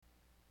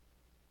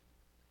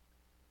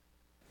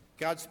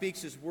God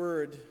speaks his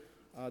word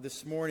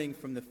this morning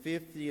from the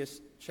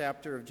 50th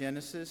chapter of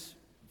Genesis,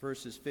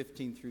 verses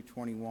 15 through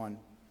 21.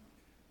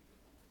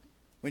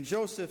 When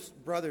Joseph's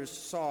brothers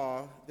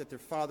saw that their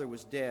father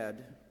was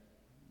dead,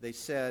 they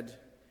said,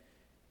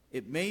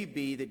 "It may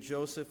be that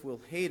Joseph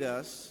will hate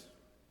us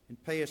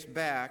and pay us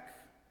back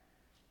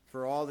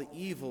for all the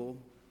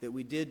evil that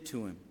we did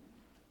to him."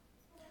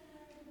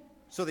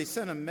 So they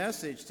sent a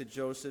message to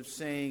Joseph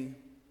saying,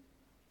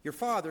 "Your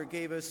father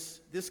gave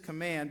us this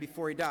command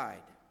before he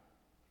died.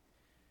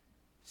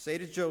 Say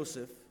to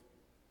Joseph,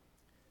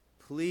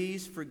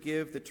 'Please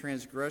forgive the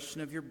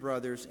transgression of your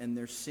brothers and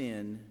their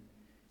sin,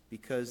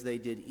 because they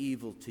did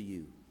evil to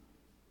you.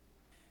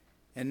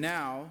 And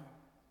now,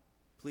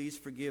 please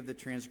forgive the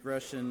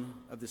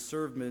transgression of the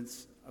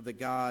servants of the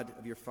God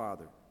of your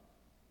father.'"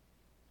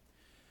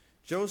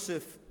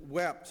 Joseph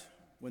wept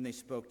when they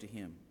spoke to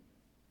him.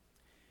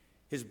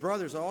 His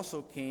brothers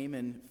also came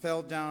and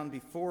fell down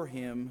before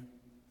him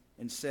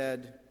and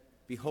said,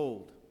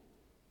 "Behold,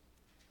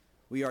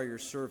 we are your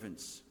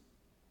servants."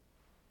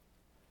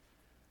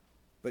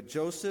 But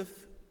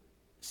Joseph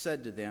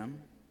said to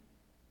them,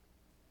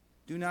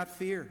 "Do not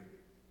fear,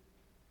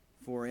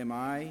 for am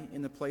I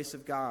in the place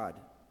of God?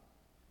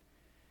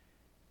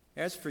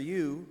 As for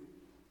you,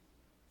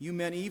 you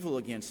meant evil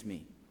against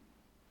me,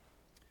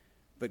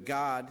 but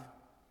God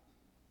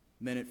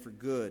meant it for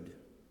good,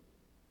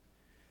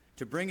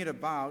 to bring it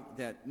about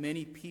that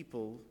many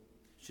people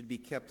should be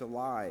kept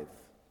alive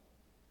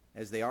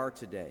as they are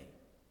today.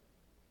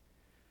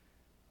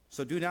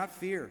 So do not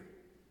fear.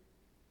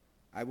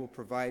 I will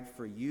provide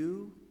for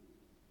you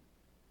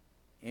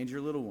and your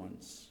little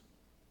ones."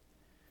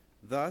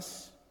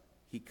 Thus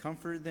he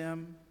comforted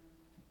them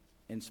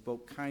and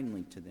spoke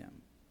kindly to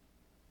them.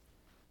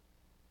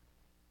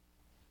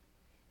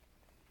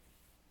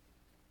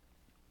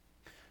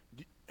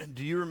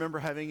 Do you remember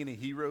having any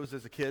heroes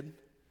as a kid?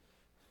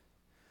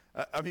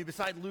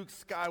 Beside Luke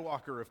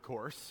Skywalker, of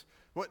course.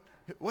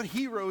 What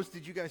heroes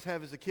did you guys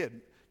have as a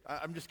kid?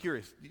 I'm just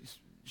curious.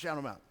 Shout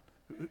them out.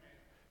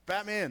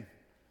 Batman.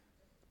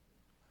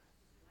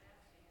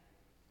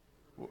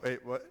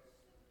 Wait, what?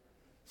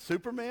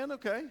 Superman?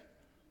 Okay.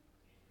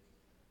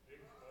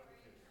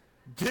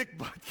 Dick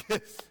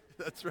Butkus.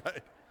 That's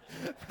right.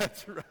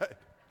 That's right.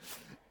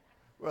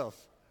 Well,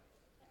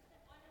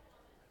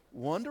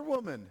 Wonder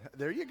Woman.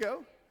 There you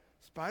go.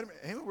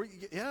 Spider-Man.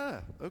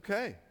 Yeah,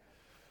 okay.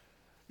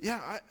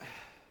 Yeah,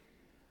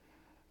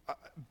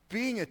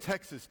 being a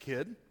Texas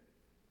kid,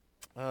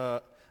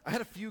 I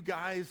had a few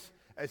guys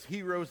as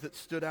heroes that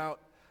stood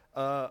out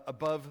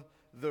above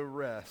the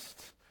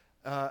rest.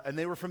 And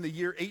they were from the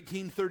year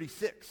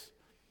 1836.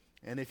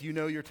 And if you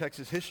know your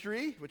Texas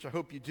history, which I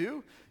hope you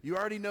do, you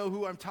already know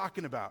who I'm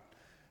talking about.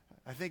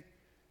 I think,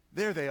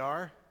 there they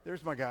are.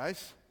 There's my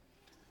guys.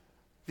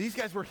 These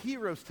guys were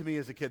heroes to me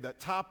as a kid. That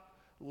top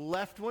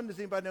left one, does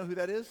anybody know who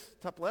that is?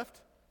 Top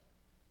left?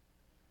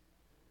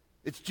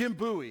 It's Jim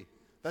Bowie.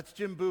 That's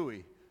Jim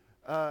Bowie.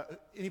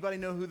 Anybody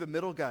know who the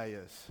middle guy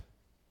is?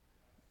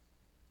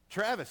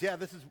 Travis. Yeah,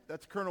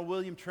 that's Colonel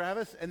William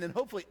Travis. And then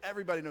hopefully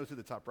everybody knows who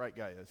the top right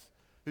guy is.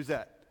 Who's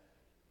that?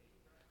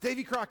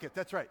 Davy Crockett.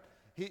 That's right.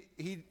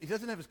 He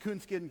doesn't have his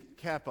coonskin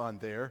cap on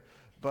there,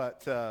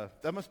 but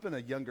that must have been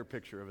a younger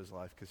picture of his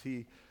life because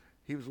he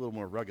was a little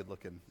more rugged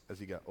looking as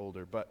he got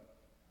older. But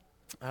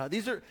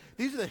these are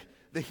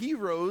the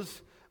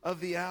heroes of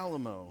the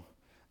Alamo.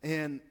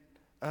 And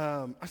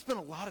I spent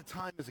a lot of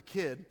time as a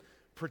kid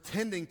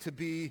pretending to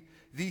be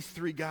these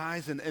three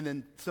guys and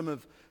then some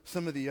of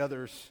the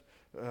others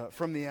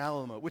from the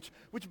Alamo, which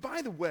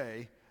by the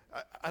way,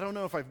 I don't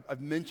know if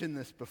I've mentioned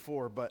this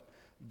before,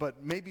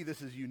 but maybe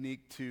this is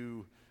unique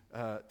to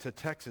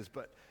Texas.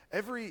 But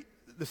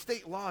the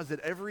state law is that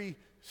every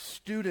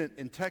student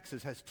in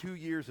Texas has 2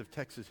 years of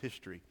Texas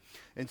history,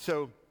 and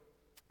so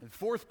in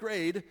 4th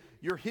grade,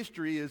 your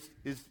history is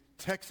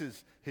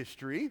Texas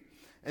history,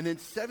 and then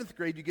 7th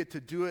grade you get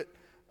to do it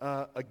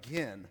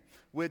again,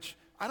 which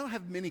I don't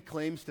have many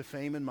claims to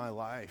fame in my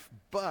life,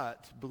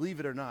 but believe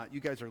it or not, you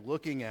guys are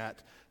looking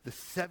at the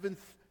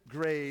 7th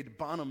grade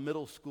Bonham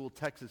Middle School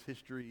Texas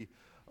History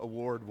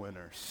Award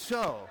winner.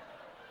 So,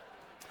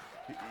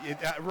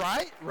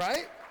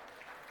 right?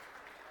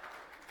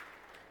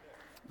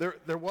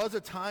 There was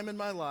a time in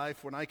my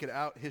life when I could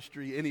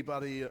out-history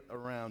anybody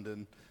around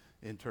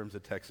in terms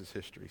of Texas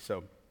history.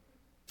 So,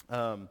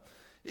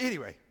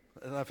 anyway,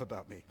 enough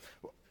about me.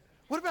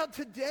 What about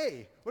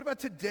today?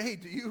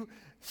 Do you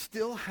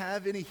still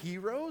have any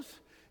heroes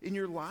in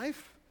your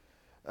life?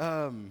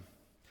 For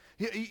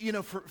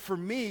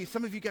me,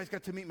 some of you guys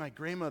got to meet my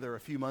grandmother a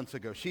few months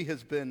ago. She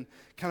has been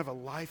kind of a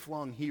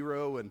lifelong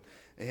hero, and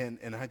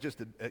I just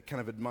kind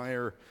of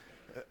admire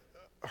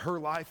her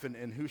life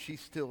and who she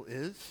still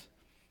is.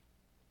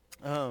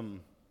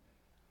 But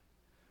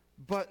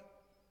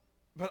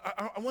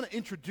I want to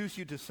introduce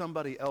you to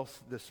somebody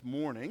else this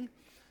morning,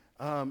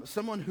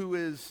 someone who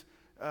is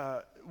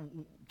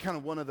kind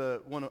of one of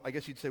I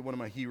guess you'd say one of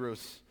my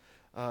heroes,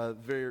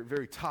 very,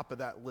 very top of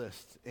that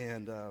list,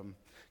 and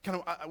kind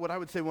of what I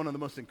would say one of the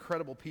most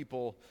incredible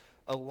people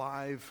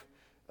alive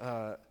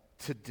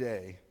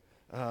today.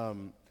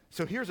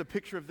 So here's a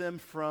picture of them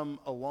from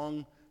a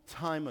long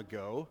time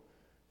ago.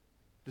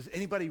 Does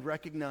anybody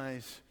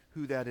recognize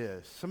who that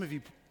is? Some of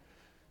you,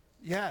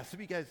 yeah, some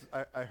of you guys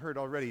I heard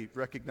already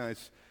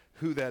recognize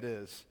who that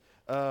is.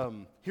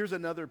 Here's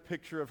another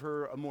picture of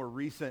her, a more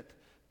recent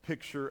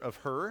picture of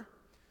her.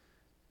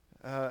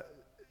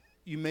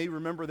 You may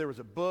remember there was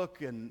a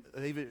book, and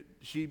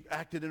she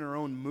acted in her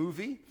own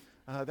movie.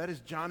 That is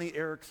Johnny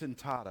Erickson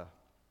Tata.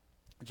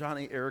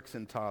 Johnny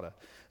Erickson Tata.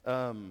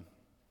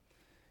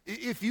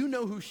 If you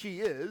know who she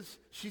is,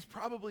 she's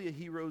probably a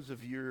hero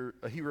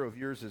of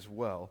yours as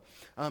well.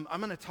 I'm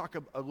going to talk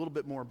a little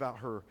bit more about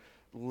her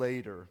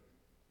later.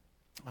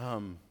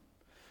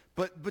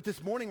 But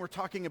this morning we're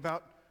going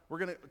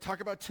to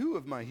talk about two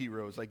of my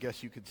heroes, I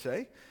guess you could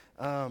say,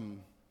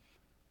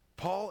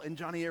 Paul and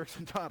Johnny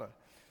Erickson Tata.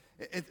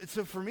 And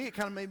so for me, it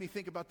kind of made me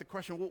think about the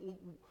question: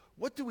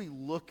 what do we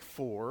look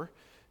for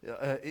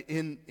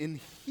in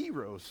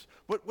heroes?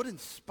 What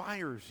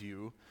inspires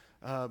you?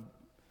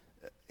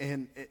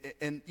 And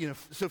you know,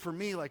 so for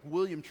me, like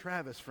William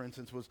Travis, for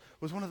instance, was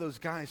one of those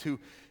guys who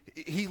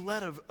he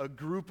led a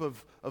group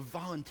of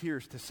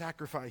volunteers to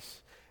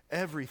sacrifice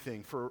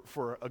everything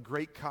for a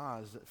great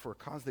cause, for a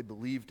cause they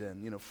believed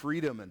in, you know,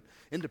 freedom and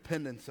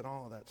independence and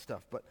all of that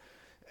stuff.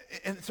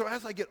 And so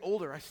as I get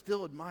older, I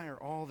still admire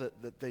all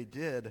that they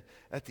did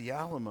at the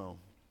Alamo.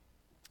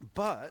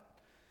 But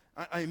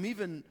I'm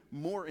even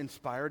more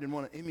inspired and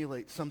want to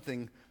emulate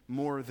something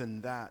more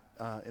than that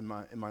in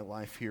my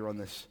life here on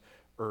this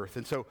earth.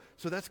 And so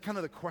that's kind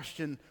of the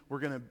question we're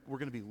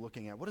gonna be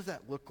looking at. What does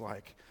that look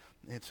like?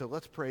 And so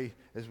let's pray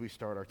as we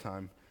start our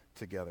time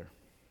together.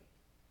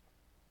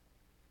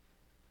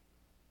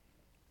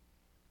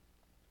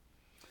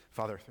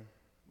 Father,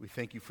 we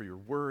thank you for your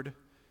word.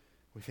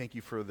 We thank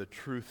you for the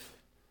truth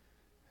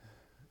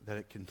that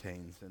it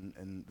contains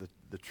and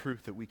the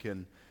truth that we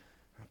can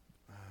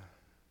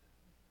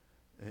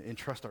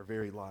entrust our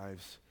very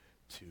lives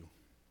to.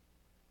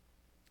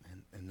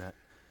 And that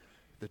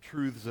the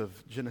truths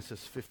of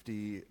Genesis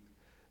 50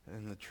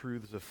 and the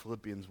truths of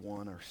Philippians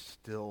 1 are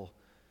still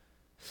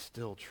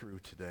true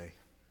today.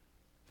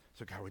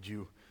 So God, would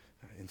you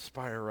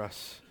inspire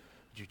us?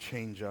 Would you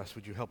change us?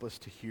 Would you help us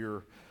to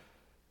hear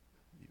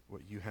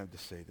what you have to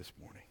say this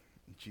morning?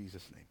 In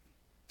Jesus' name,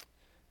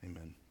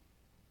 amen.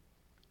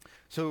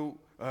 So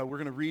we're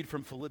going to read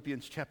from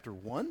Philippians chapter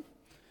 1.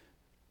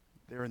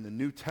 There in the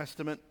New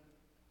Testament.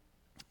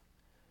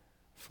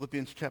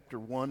 Philippians chapter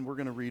 1, we're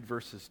going to read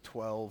verses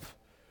 12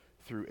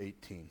 through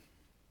 18.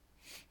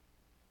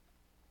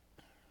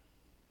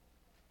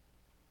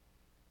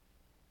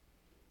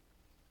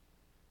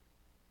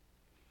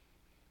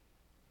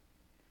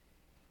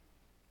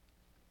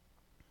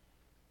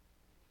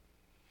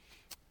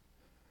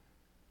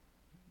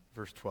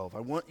 Verse 12, I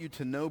want you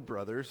to know,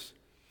 brothers,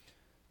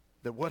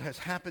 that what has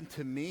happened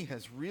to me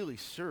has really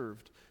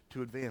served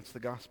to advance the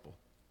gospel,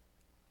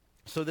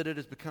 so that it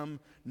has become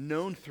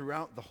known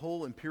throughout the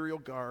whole imperial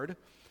guard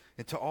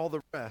and to all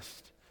the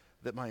rest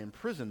that my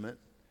imprisonment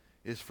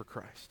is for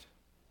Christ.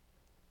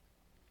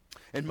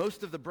 And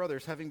most of the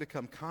brothers, having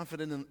become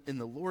confident in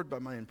the Lord by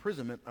my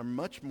imprisonment, are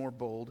much more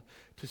bold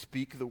to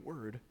speak the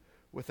word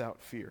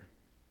without fear.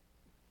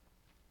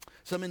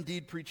 Some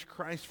indeed preach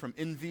Christ from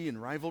envy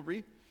and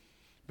rivalry,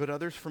 but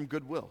others from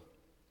goodwill.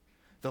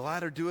 The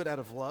latter do it out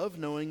of love,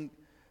 knowing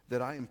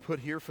that I am put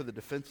here for the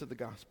defense of the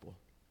gospel.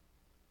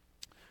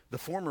 The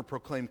former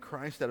proclaim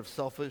Christ out of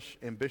selfish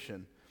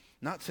ambition,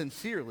 not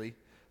sincerely,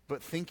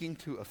 but thinking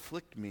to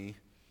afflict me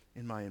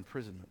in my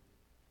imprisonment.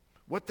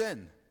 What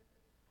then?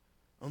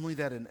 Only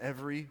that in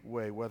every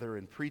way, whether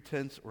in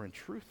pretense or in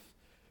truth,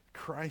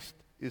 Christ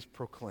is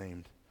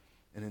proclaimed,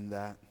 and in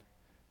that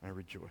I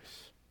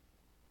rejoice.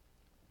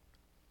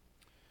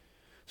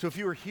 So if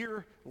you were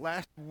here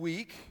last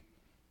week,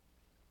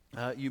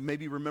 you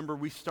maybe remember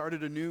we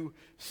started a new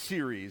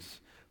series.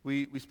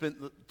 We spent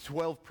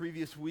 12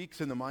 previous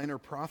weeks in the Minor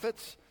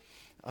Prophets,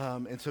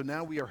 and so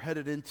now we are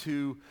headed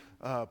into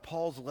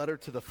Paul's letter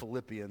to the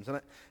Philippians.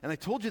 And I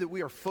told you that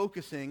we are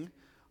focusing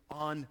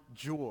on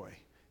joy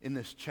in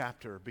this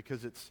chapter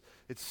because it's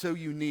so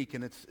unique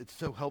and it's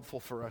so helpful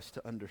for us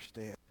to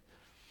understand.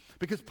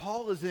 Because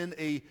Paul is in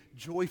a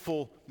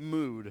joyful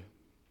mood.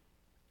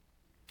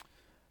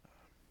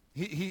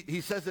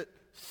 He says it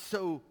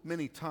so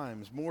many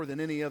times, more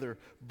than any other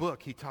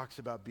book. He talks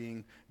about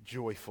being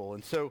joyful.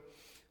 And so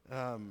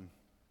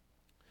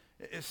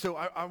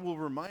I will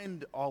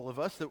remind all of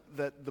us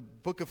that the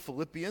book of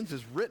Philippians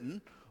is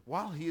written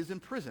while he is in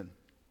prison,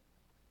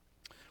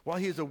 while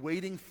he is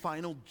awaiting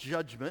final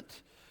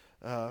judgment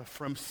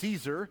from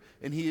Caesar,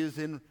 and he is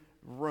in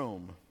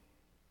Rome.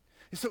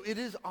 And so it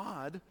is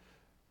odd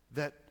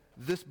that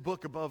this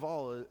book, above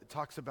all,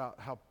 talks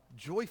about how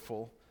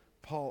joyful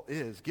Paul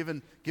is,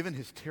 given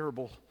his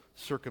terrible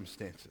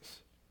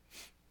circumstances.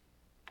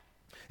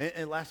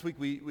 And last week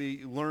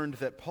we learned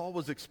that Paul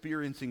was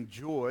experiencing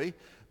joy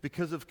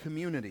because of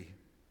community.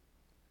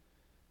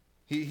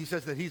 He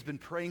says that he's been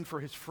praying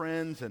for his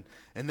friends, and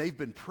they've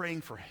been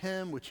praying for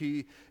him, which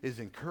he is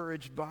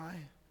encouraged by.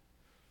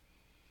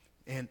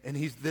 And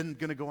he's then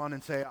going to go on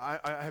and say,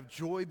 I have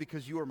joy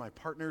because you are my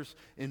partners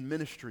in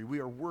ministry. We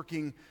are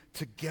working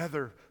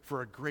together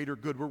for a greater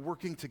good. We're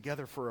working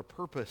together for a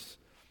purpose.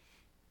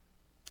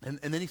 And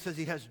then he says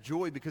he has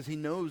joy because he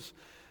knows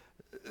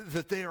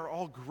that they are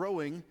all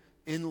growing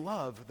in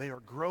love. They are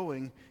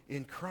growing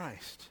in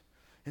Christ.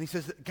 And he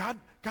says that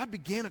God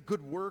began a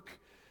good work,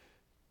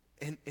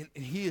 and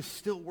he is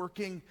still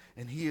working,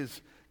 and he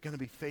is going to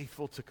be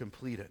faithful to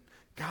complete it.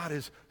 God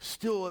is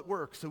still at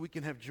work, so we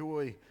can have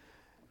joy.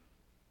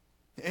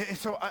 And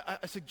so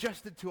I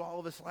suggested to all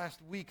of us last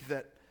week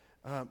that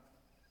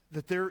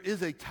there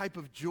is a type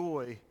of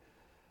joy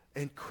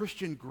and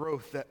Christian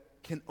growth that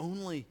can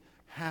only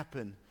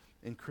happen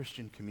in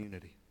Christian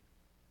community.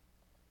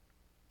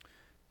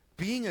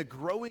 Being a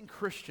growing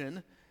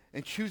Christian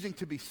and choosing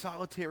to be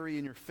solitary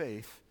in your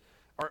faith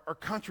are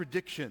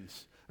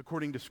contradictions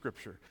according to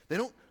Scripture. They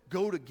don't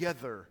go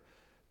together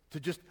to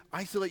just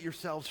isolate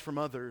yourselves from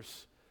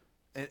others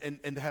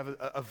and to have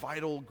a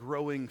vital,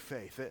 growing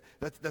faith.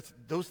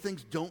 Those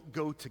things don't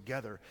go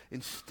together.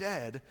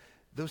 Instead,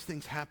 those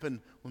things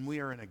happen when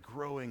we are in a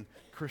growing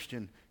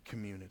Christian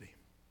community.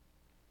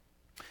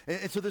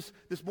 And so this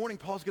morning,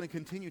 Paul's going to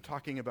continue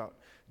talking about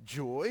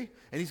joy,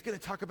 and he's going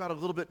to talk about a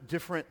little bit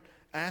different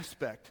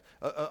aspect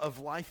of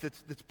life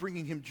that's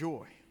bringing him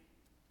joy.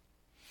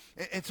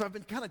 And so I've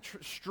been kind of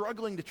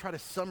struggling to try to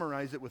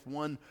summarize it with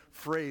one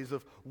phrase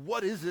of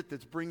what is it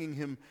that's bringing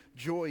him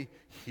joy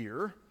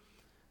here.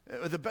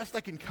 The best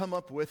I can come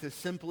up with is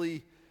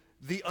simply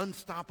the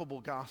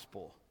unstoppable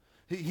gospel.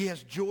 He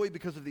has joy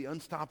because of the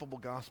unstoppable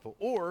gospel.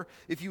 Or,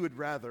 if you would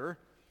rather,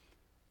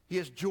 he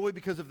has joy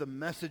because of the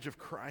message of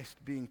Christ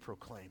being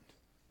proclaimed.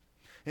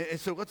 And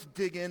so let's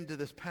dig into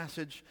this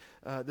passage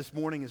this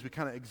morning as we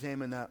kind of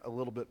examine that a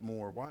little bit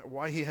more.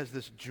 Why he has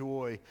this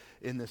joy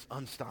in this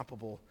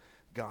unstoppable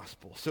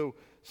gospel.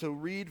 So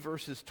read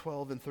verses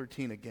 12 and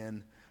 13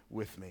 again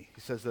with me.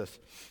 He says this.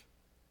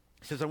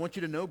 He says, I want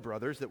you to know,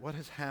 brothers, that what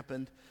has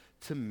happened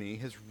to me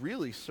has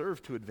really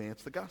served to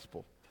advance the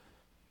gospel,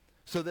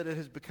 so that it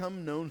has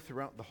become known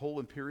throughout the whole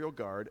imperial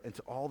guard and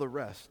to all the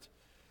rest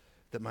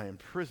that my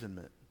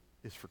imprisonment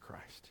is for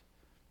Christ.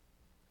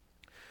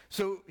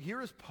 So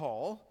here is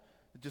Paul,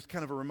 just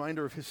kind of a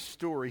reminder of his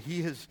story.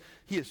 He has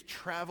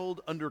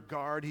traveled under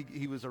guard.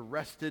 He was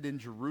arrested in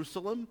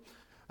Jerusalem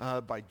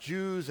by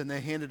Jews, and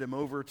they handed him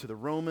over to the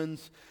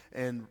Romans.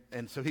 And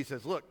so he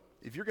says, look,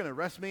 if you're going to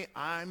arrest me,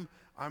 I'm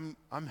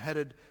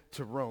headed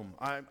to Rome.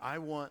 I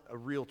want a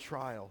real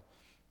trial.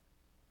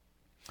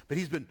 But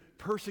he's been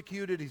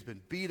persecuted. He's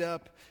been beat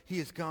up. He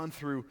has gone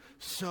through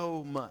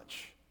so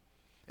much.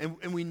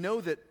 And we know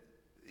that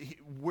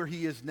where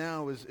he is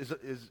now is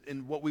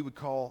in what we would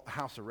call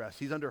house arrest.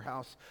 He's under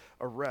house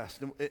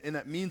arrest. And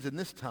that means in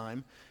this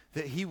time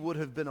that he would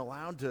have been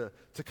allowed to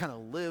kind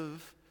of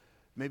live.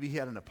 Maybe he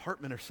had an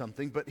apartment or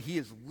something, but he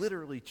is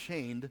literally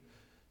chained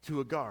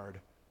to a guard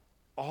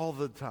all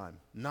the time,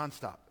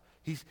 nonstop.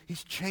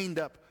 He's chained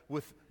up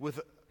with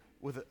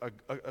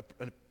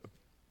an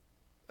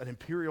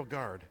imperial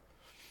guard.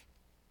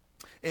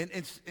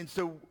 And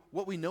so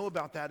what we know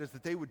about that is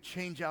that they would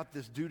change out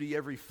this duty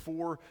every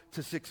 4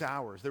 to 6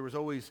 hours. There was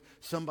always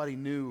somebody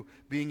new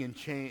being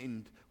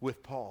enchained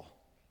with Paul.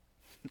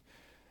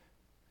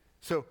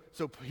 So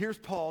here's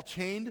Paul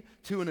chained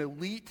to an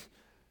elite,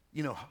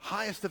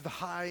 highest of the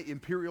high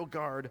imperial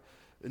guard,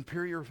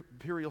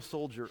 imperial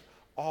soldier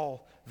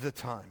all the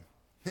time.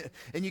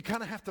 And you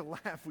kind of have to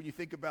laugh when you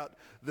think about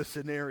the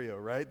scenario,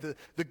 right?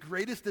 The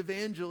greatest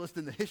evangelist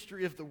in the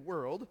history of the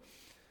world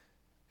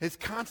is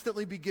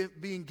constantly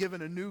being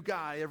given a new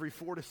guy every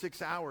 4 to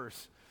 6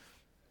 hours.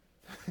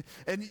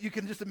 And you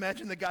can just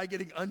imagine the guy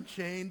getting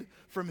unchained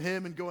from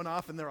him and going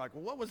off, and they're like,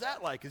 well, what was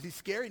that like? Is he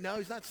scary? No,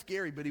 he's not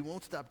scary, but he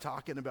won't stop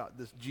talking about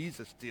this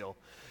Jesus deal.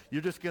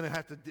 You're just going to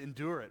have to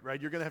endure it, right?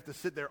 You're going to have to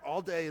sit there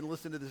all day and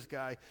listen to this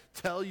guy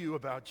tell you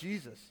about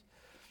Jesus.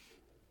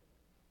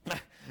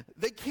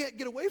 They can't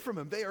get away from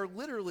him. They are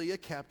literally a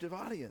captive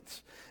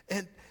audience.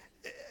 And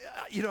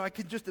I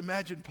can just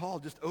imagine Paul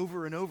just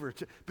over and over.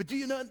 But do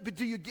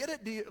you get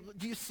it?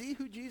 Do you see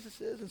who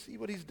Jesus is and see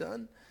what he's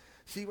done?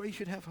 See why you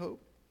should have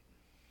hope?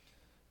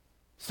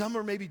 Some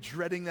are maybe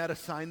dreading that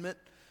assignment.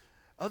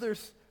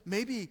 Others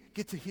maybe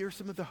get to hear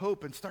some of the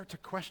hope and start to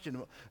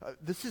question,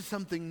 this is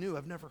something new.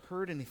 I've never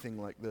heard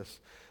anything like this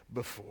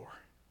before.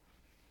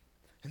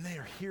 And they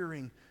are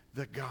hearing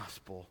the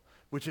gospel,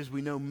 which, as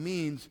we know,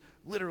 means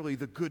literally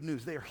the good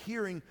news. They are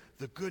hearing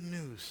the good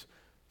news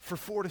for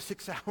 4 to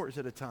 6 hours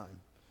at a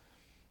time.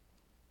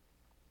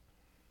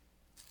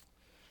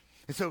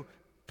 And so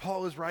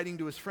Paul is writing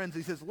to his friends.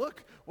 He says,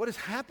 look, what has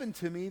happened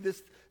to me,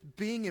 this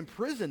being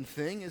imprisoned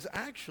thing, is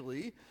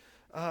actually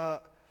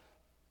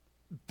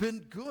been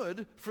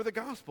good for the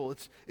gospel.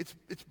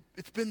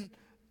 It's been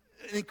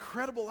an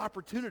incredible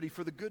opportunity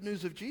for the good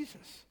news of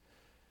Jesus.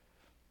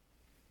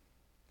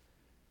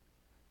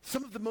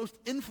 Some of the most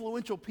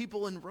influential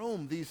people in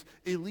Rome, these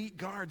elite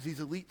guards, these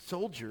elite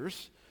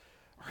soldiers,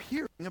 are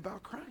hearing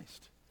about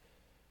Christ.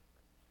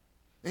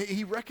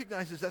 He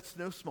recognizes that's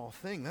no small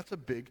thing. That's a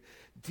big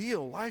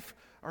deal. Life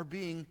are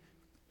being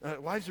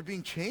Lives are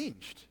being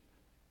changed.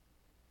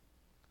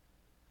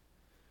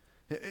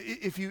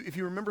 If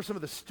you remember some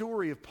of the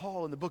story of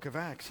Paul in the book of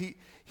Acts,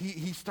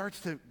 he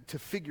starts to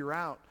figure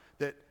out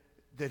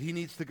that he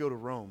needs to go to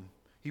Rome.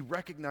 He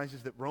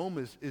recognizes that Rome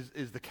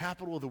is the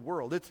capital of the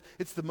world.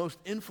 It's the most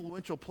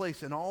influential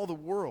place in all the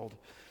world.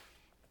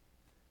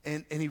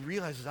 And he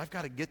realizes, I've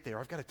got to get there.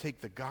 I've got to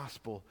take the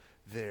gospel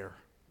there.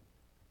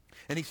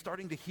 And he's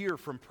starting to hear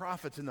from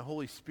prophets in the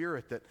Holy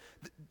Spirit that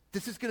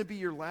this is going to be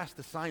your last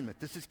assignment.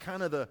 This is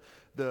kind of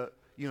the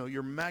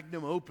your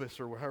magnum opus,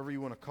 or however you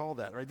want to call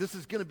that, right? This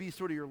is going to be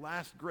sort of your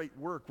last great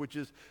work, which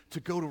is to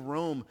go to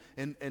Rome,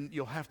 and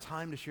you'll have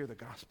time to share the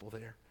gospel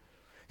there.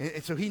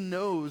 And so he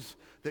knows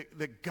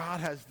that God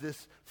has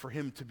this for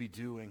him to be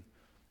doing,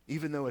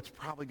 even though it's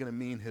probably going to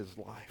mean his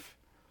life.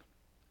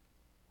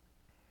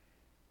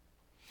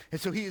 And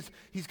so he's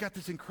got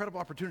this incredible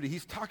opportunity.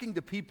 He's talking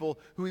to people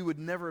who he would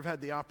never have had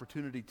the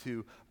opportunity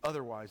to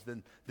otherwise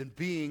than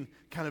being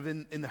kind of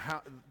in the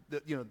house,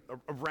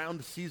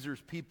 around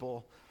Caesar's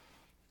people,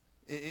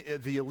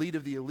 the elite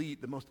of the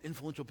elite, the most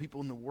influential people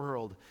in the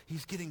world.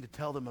 He's getting to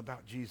tell them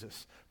about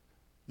Jesus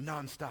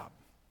nonstop.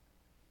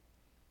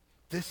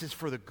 This is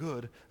for the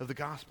good of the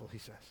gospel, he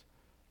says.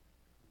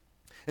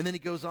 And then he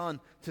goes on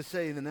to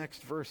say in the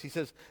next verse, he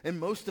says, and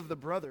most of the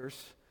brothers,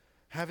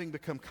 having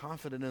become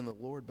confident in the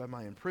Lord by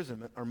my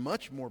imprisonment, are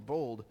much more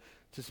bold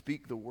to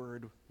speak the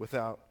word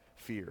without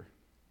fear.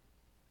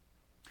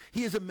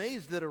 He is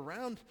amazed that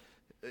around,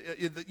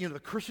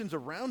 the Christians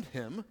around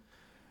him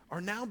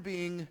are now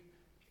being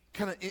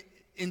kind of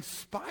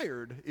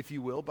inspired, if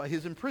you will, by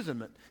his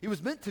imprisonment. He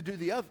was meant to do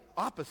the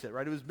opposite,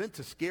 right? It was meant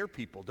to scare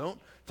people. Don't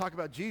talk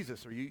about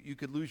Jesus or you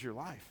could lose your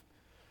life.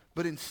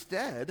 But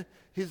instead,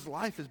 his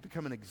life has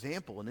become an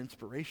example, an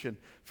inspiration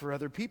for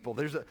other people.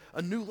 There's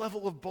a new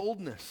level of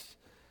boldness.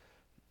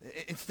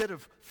 Instead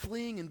of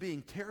fleeing and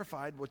being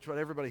terrified, which what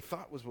everybody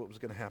thought was what was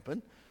going to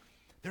happen,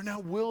 they're now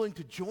willing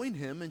to join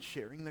him in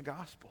sharing the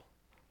gospel.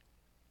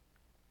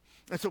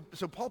 And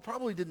so Paul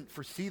probably didn't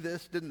foresee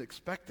this, didn't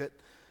expect it,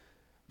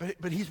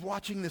 but he's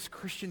watching this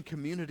Christian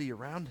community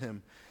around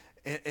him,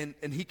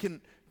 and he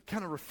can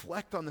kind of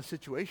reflect on the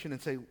situation and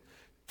say,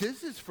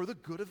 this is for the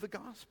good of the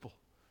gospel.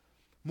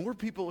 More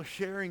people are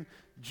sharing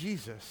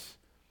Jesus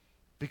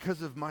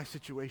because of my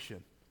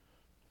situation.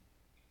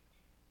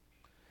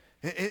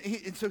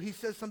 And so he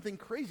says something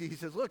crazy. He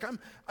says, look,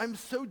 I'm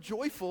so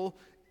joyful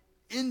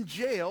in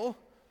jail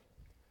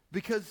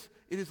because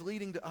it is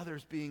leading to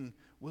others being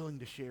willing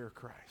to share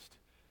Christ.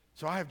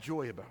 So I have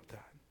joy about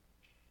that.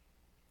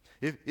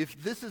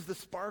 If this is the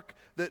spark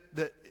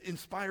that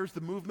inspires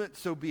the movement,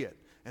 so be it.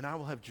 And I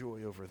will have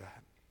joy over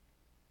that.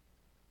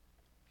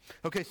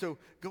 Okay, so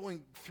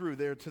going through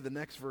there to the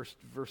next verse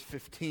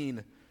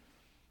 15,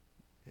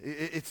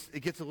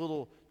 it gets a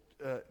little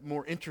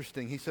more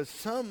interesting. He says,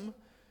 some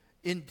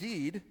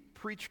indeed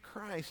preach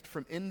Christ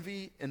from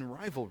envy and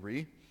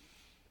rivalry,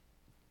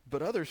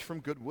 but others from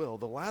goodwill.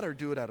 The latter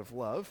do it out of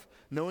love,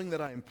 knowing that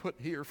I am put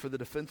here for the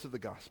defense of the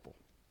gospel.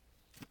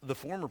 The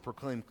former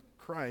proclaim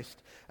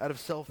Christ out of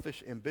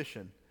selfish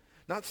ambition,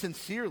 not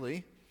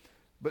sincerely,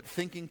 but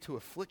thinking to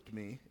afflict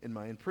me in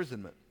my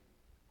imprisonment.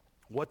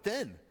 What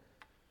then?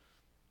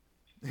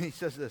 He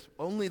says this,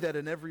 only that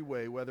in every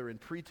way, whether in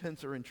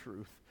pretense or in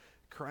truth,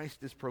 Christ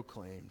is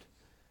proclaimed,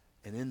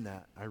 and in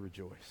that I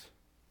rejoice.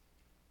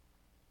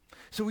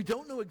 So we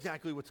don't know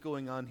exactly what's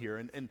going on here,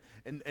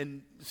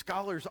 and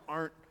scholars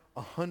aren't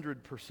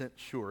 100%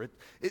 sure.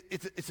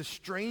 It's a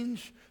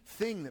strange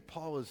thing that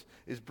Paul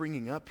is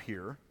bringing up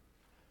here.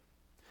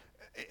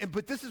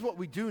 But this is what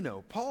we do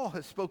know. Paul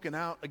has spoken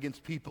out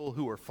against people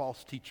who are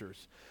false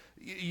teachers.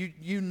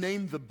 You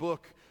name the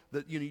book,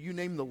 you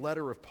name the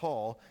letter of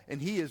Paul,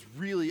 and he is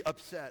really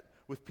upset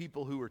with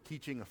people who are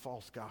teaching a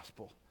false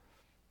gospel.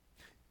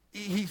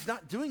 He's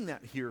not doing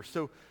that here.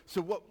 So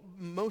what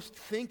most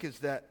think is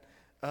that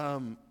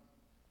the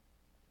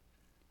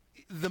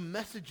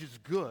message is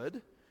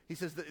good. He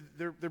says that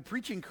they're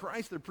preaching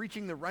Christ, they're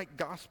preaching the right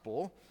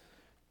gospel.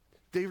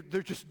 They're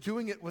just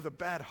doing it with a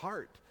bad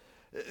heart.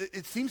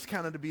 It seems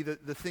kind of to be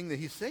the thing that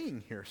he's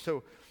saying here.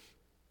 So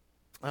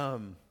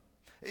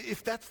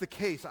if that's the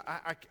case,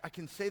 I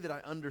can say that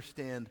I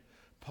understand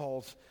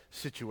Paul's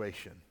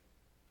situation.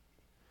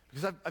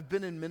 Because I've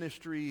been in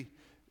ministry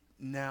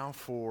now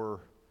for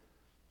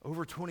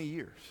over 20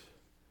 years.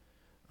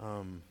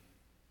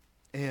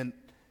 And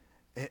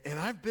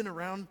I've been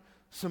around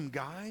some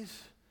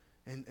guys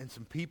and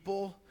some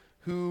people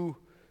who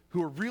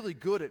are really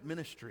good at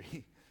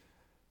ministry,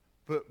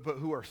 but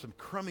who are some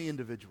crummy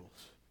individuals.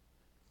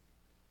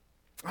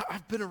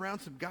 I've been around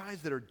some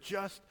guys that are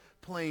just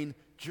plain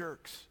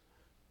jerks.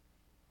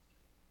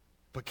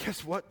 But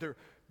guess what?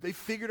 They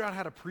figured out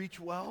how to preach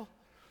well.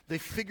 They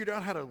figured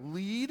out how to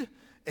lead,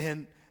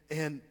 and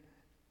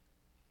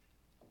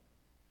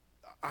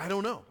I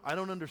don't know. I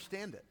don't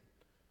understand it.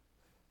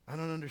 I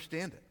don't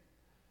understand it.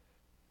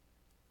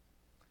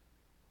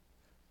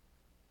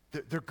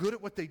 They're good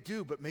at what they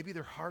do, but maybe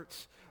their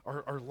hearts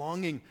are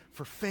longing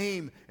for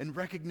fame and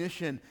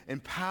recognition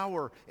and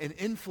power and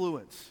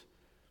influence.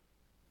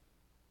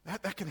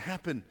 That can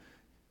happen.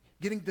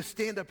 Getting to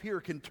stand up here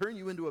can turn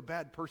you into a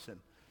bad person.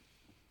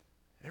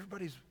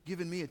 Everybody's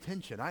giving me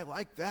attention. I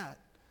like that.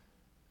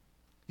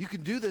 You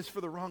can do this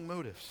for the wrong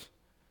motives.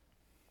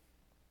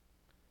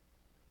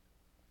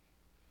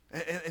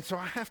 And so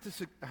I have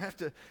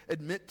to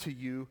admit to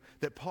you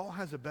that Paul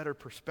has a better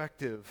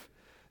perspective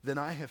than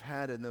I have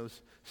had in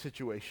those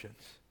situations.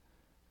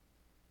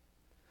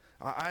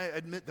 I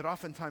admit that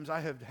oftentimes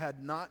I have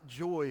had not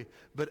joy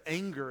but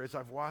anger as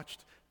I've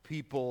watched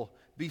people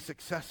be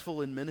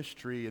successful in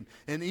ministry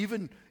and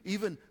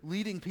even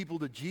leading people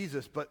to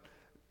Jesus, but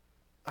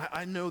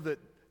I know that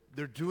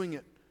they're doing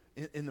it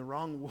in the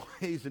wrong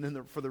ways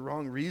and for the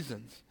wrong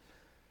reasons.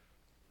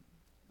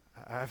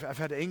 I've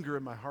had anger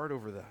in my heart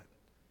over that.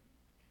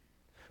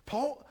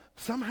 Paul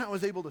somehow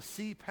is able to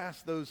see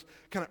past those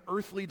kind of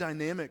earthly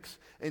dynamics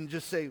and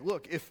just say,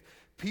 look, if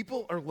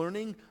people are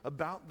learning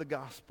about the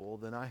gospel,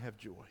 then I have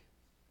joy.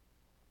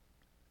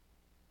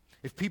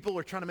 If people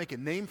are trying to make a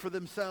name for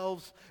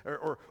themselves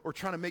or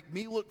trying to make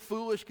me look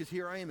foolish because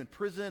here I am in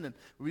prison and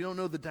we don't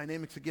know the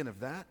dynamics again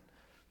of that,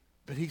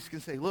 but he's going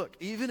to say, look,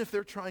 even if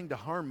they're trying to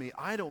harm me,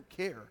 I don't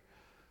care.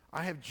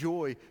 I have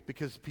joy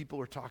because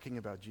people are talking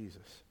about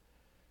Jesus.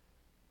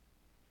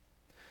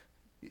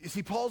 You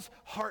see, Paul's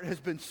heart has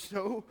been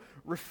so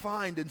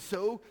refined and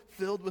so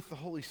filled with the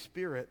Holy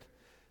Spirit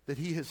that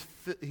he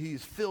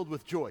is filled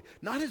with joy.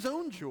 Not his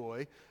own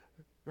joy,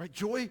 right?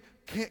 Joy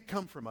can't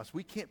come from us.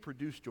 We can't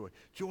produce joy.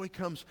 Joy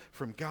comes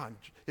from God.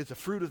 It's a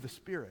fruit of the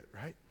Spirit,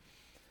 right?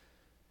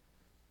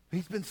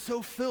 He's been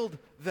so filled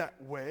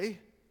that way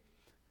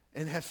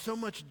and has so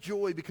much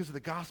joy because of the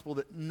gospel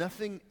that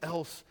nothing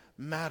else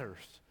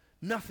matters.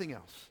 Nothing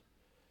else.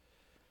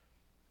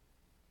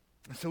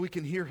 And so we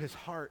can hear his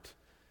heart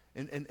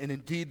and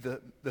indeed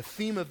the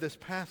theme of this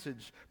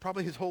passage,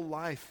 probably his whole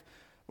life,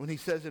 when he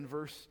says in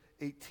verse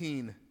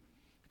 18,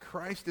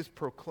 Christ is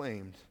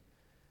proclaimed,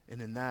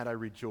 and in that I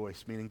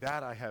rejoice, meaning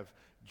that I have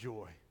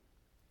joy.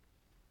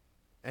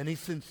 And he's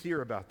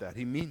sincere about that.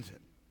 He means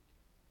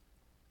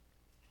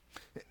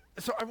it.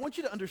 So I want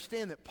you to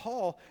understand that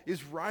Paul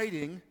is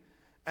writing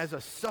as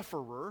a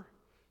sufferer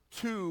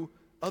to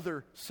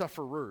other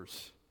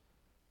sufferers.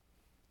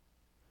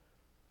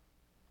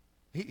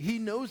 He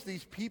knows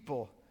these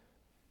people,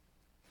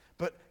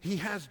 but he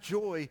has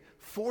joy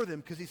for them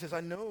because he says, I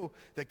know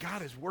that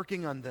God is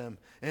working on them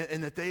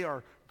and that they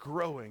are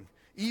growing.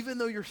 Even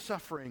though you're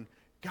suffering,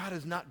 God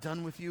is not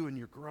done with you and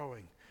you're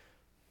growing.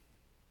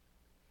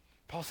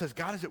 Paul says,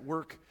 God is at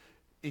work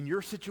in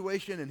your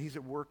situation and he's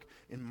at work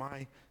in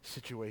my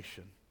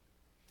situation.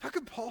 How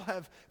could Paul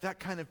have that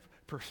kind of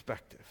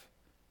perspective?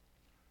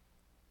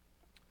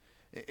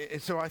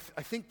 And so I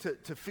think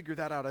to figure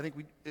that out, I think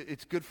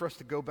it's good for us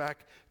to go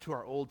back to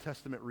our Old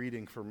Testament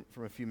reading from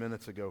a few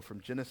minutes ago, from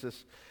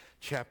Genesis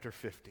chapter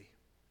 50.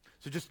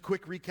 So just a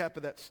quick recap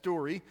of that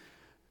story.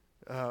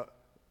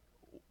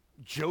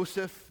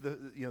 Joseph,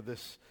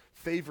 this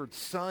favored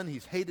son,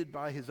 he's hated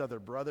by his other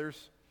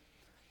brothers.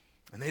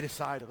 And they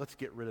decide, let's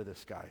get rid of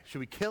this guy. Should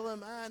we kill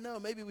him?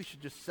 No, maybe we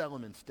should just sell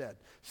him instead.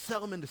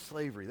 Sell him into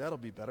slavery. That'll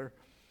be better.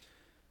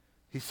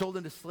 He's sold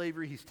into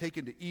slavery. He's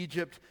taken to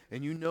Egypt,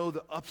 and you know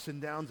the ups and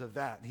downs of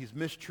that. He's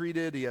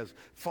mistreated. He has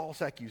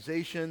false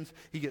accusations.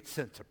 He gets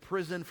sent to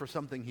prison for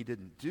something he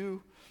didn't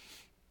do.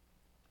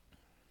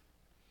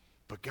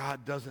 But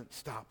God doesn't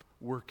stop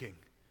working.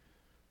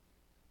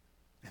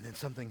 And then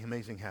something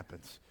amazing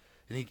happens.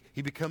 And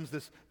he becomes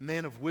this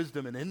man of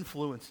wisdom and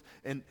influence.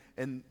 And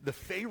the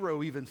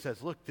Pharaoh even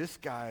says, look, this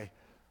guy's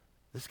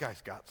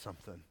got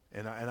something.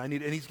 And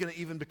he's going to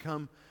even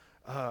become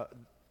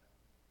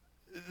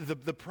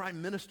the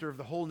prime minister of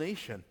the whole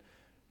nation.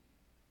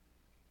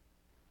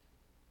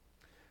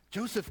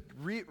 Joseph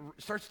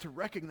starts to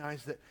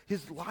recognize that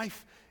his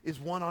life is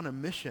one on a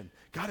mission.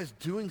 God is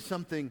doing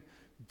something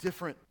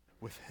different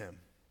with him.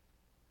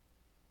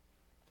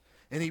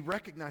 And he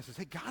recognizes,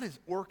 hey, God has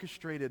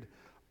orchestrated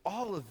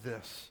all of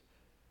this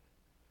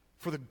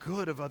for the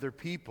good of other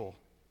people.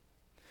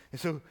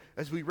 And so,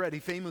 as we read, he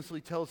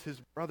famously tells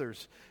his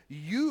brothers,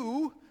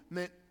 you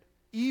meant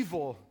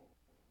evil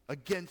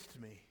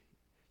against me.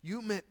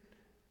 You meant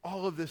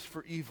all of this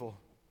for evil,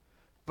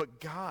 but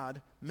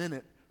God meant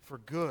it for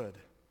good,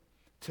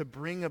 to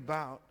bring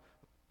about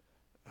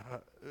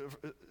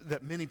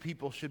that many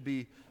people should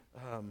be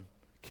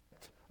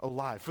kept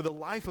alive. For the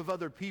life of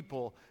other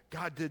people,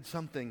 God did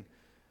something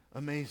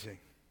amazing.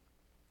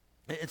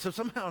 And so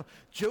somehow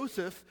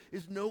Joseph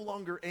is no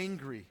longer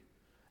angry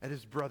at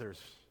his brothers.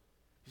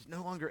 He's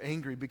no longer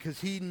angry because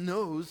he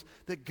knows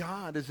that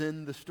God is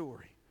in the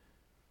story.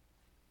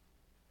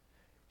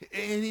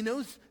 And he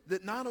knows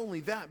that not only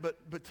that,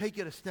 but take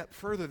it a step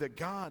further, that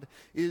God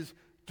is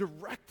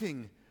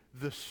directing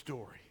the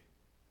story.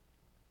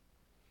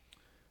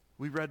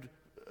 We read,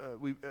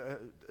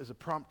 as a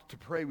prompt to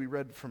pray, we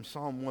read from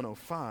Psalm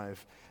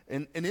 105.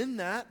 And in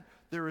that,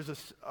 there is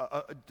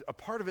a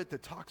part of it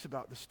that talks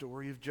about the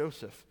story of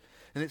Joseph.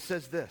 And it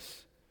says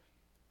this.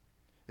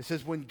 It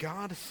says, when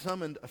God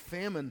summoned a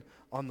famine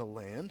on the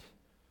land,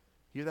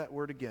 hear that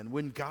word again,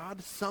 when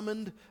God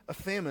summoned a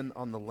famine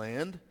on the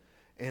land,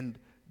 and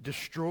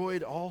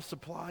destroyed all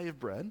supply of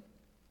bread.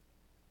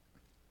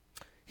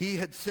 He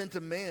had sent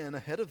a man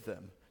ahead of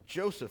them,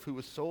 Joseph, who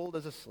was sold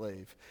as a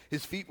slave.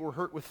 His feet were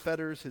hurt with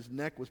fetters. His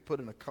neck was put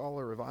in a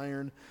collar of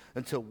iron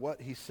until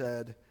what he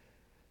said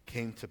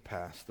came to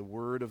pass. The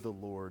word of the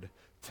Lord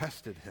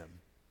tested him.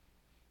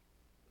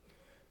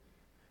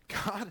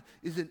 God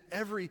is in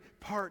every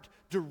part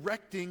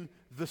directing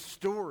the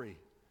story,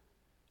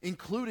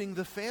 including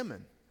the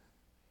famine.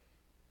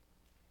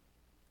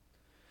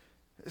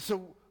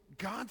 So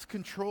God's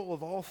control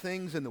of all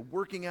things and the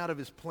working out of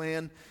his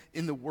plan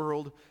in the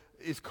world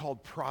is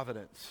called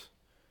providence.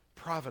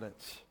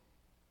 Providence.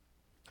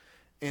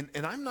 And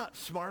I'm not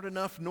smart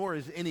enough, nor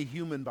is any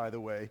human, by the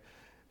way.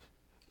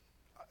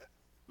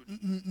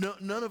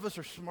 None of us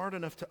are smart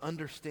enough to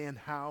understand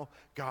how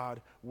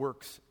God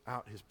works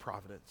out his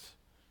providence.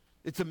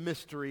 It's a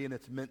mystery, and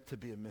it's meant to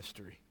be a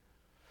mystery.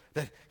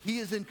 That he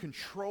is in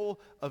control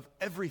of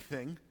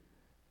everything,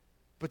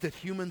 but that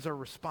humans are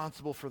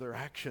responsible for their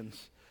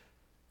actions.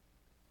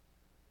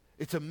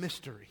 It's a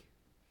mystery,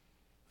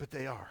 but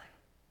they are.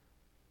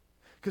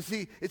 Because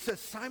see, it says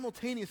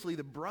simultaneously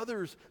the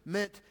brothers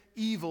meant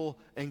evil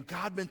and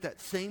God meant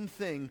that same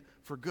thing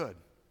for good.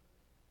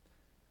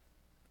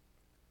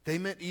 They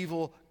meant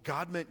evil,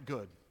 God meant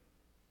good.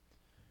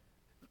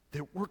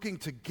 They're working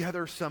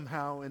together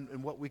somehow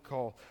in what we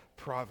call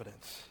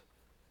providence.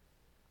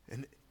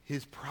 And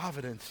his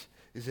providence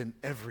is in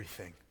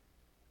everything.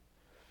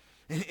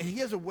 And he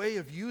has a way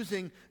of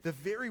using the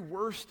very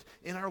worst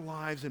in our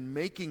lives and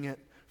making it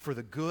for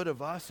the good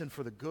of us and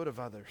for the good of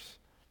others.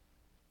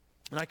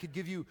 And I could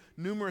give you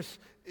numerous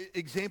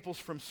examples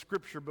from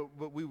Scripture,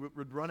 but we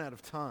would run out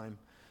of time.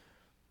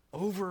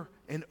 Over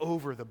and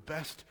over, the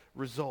best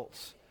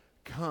results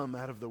come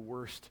out of the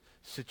worst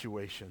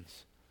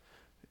situations.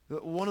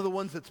 One of the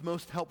ones that's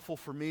most helpful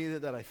for me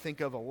that I think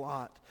of a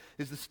lot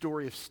is the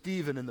story of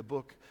Stephen in the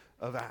book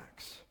of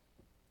Acts.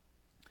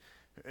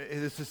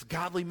 It's this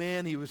godly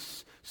man. He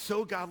was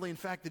so godly, in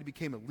fact, that he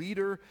became a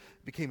leader,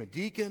 became a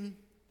deacon,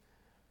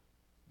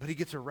 but he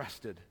gets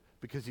arrested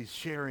because he's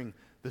sharing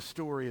the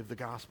story of the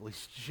gospel.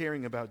 He's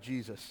sharing about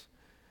Jesus.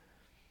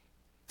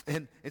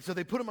 And so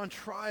they put him on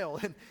trial,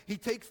 and he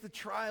takes the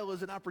trial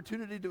as an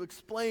opportunity to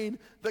explain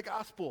the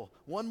gospel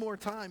one more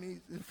time.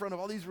 He's in front of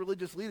all these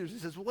religious leaders. He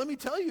says, well, let me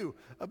tell you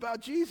about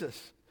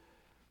Jesus.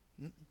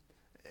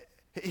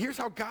 Here's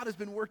how God has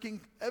been working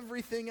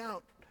everything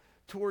out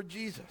toward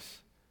Jesus.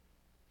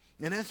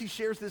 And as he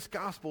shares this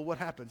gospel, what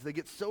happens? They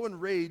get so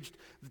enraged,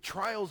 the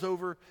trial's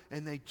over,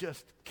 and they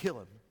just kill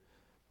him.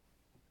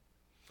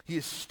 He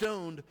is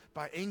stoned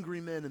by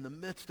angry men in the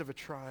midst of a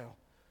trial.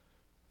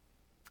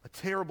 A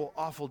terrible,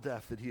 awful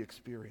death that he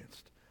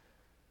experienced.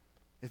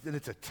 And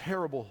it's a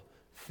terrible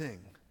thing.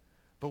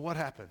 But what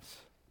happens?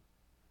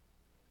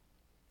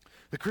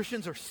 The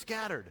Christians are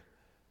scattered.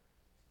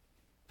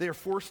 They are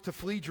forced to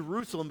flee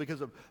Jerusalem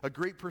because a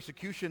great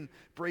persecution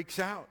breaks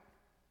out.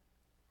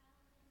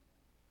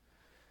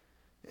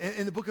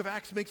 And the book of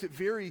Acts makes it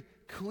very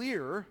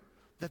clear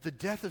that the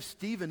death of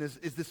Stephen is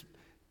this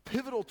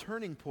pivotal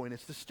turning point.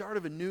 It's the start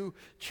of a new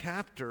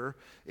chapter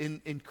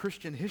in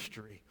Christian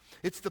history.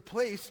 It's the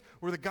place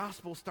where the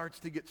gospel starts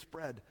to get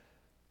spread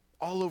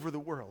all over the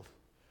world.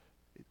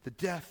 The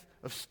death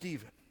of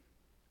Stephen.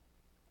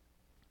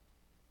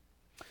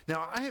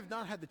 Now, I have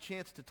not had the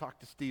chance to talk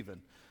to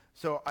Stephen,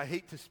 so I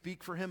hate to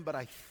speak for him, but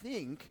I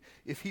think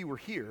if he were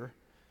here,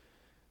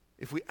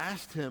 if we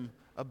asked him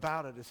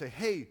about it and say,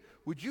 hey,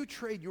 would you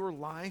trade your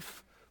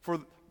life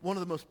for one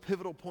of the most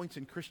pivotal points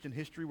in Christian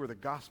history where the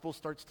gospel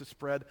starts to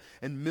spread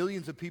and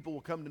millions of people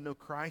will come to know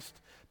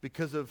Christ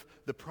because of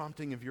the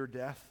prompting of your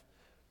death?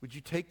 Would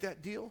you take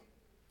that deal?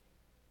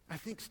 I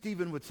think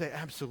Stephen would say,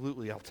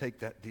 absolutely, I'll take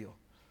that deal.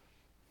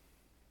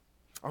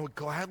 I would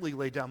gladly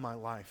lay down my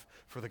life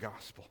for the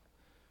gospel.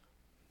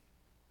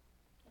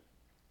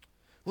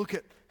 Look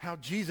at how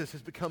Jesus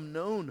has become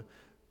known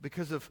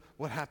because of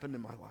what happened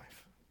in my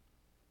life.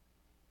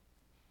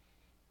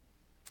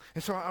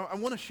 And so I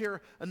want to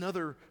share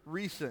another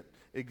recent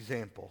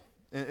example.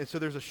 And so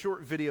there's a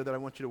short video that I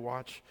want you to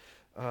watch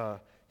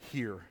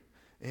here.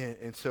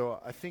 And so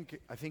I think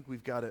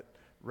we've got it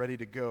ready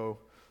to go.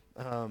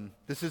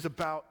 This is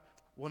about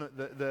one of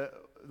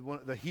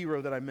the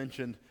hero that I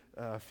mentioned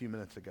a few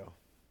minutes ago.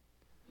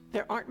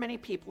 There aren't many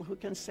people who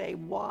can say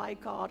why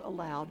God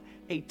allowed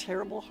a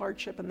terrible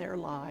hardship in their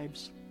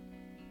lives.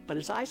 But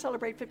as I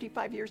celebrate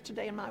 55 years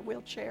today in my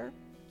wheelchair,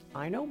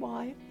 I know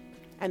why.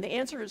 And the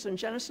answer is in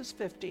Genesis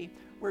 50,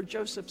 where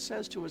Joseph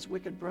says to his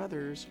wicked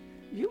brothers,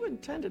 you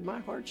intended my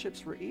hardships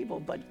for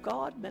evil, but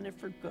God meant it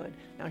for good.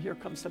 Now here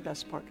comes the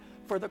best part.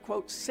 For the,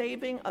 quote,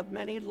 saving of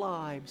many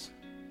lives.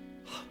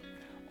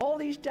 All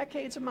these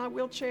decades in my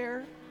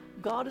wheelchair,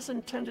 God has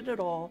intended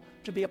it all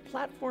to be a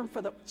platform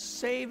for the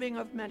saving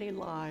of many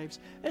lives,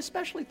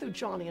 especially through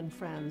Johnny and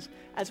friends,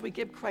 as we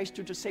give Christ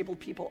to disabled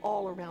people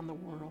all around the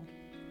world.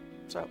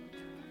 So,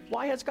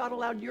 why has God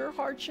allowed your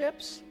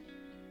hardships?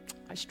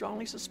 I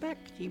strongly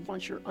suspect he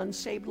wants your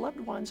unsaved loved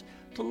ones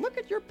to look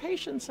at your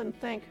patience and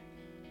think,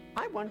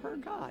 I want her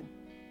God.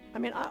 I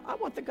mean, I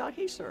want the God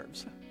he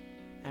serves.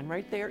 And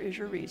right there is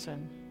your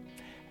reason.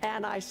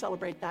 And I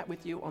celebrate that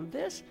with you on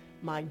this,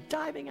 my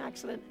diving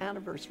accident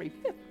anniversary,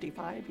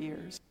 55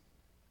 years.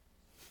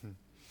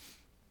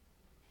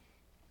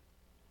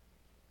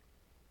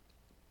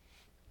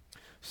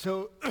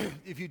 So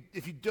if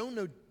you don't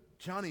know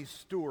Johnny's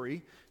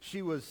story,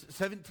 she was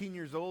 17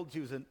 years old.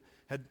 She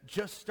had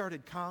just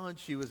started college.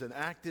 She was an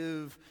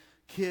active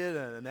kid,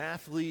 an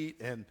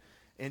athlete,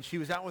 and she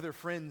was out with her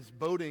friends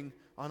boating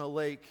on a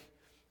lake,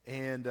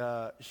 and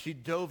she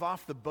dove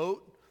off the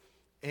boat,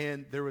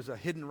 and there was a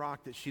hidden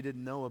rock that she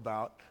didn't know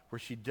about where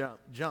she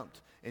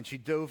jumped, and she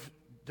dove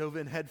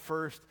in head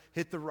first,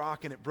 hit the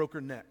rock, and it broke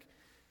her neck.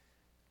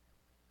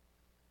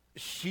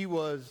 She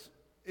was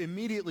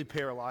immediately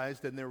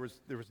paralyzed, and there was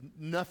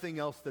nothing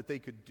else that they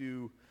could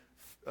do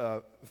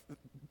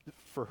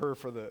for her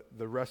for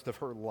the rest of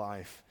her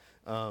life.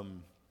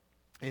 And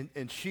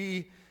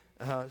she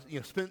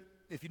spent,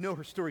 if you know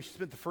her story, she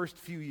spent the first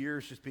few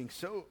years just being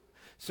so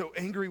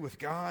angry with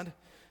God,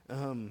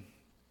 and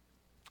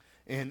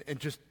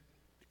just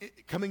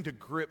coming to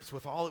grips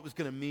with all it was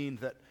going to mean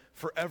that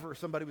forever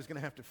somebody was going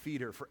to have to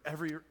feed her,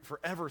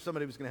 forever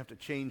somebody was going to have to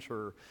change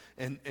her,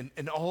 and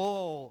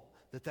all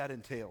that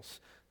entails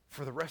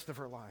for the rest of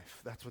her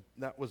life.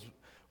 That was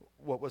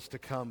what was to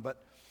come.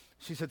 But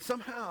she said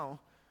somehow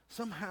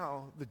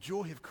the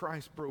joy of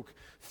Christ broke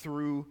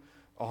through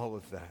all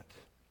of that.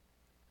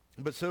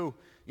 But so,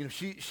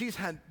 she's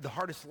had the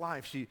hardest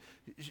life.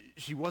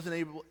 She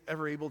wasn't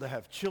ever able to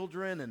have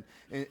children,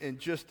 and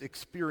just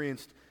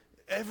experienced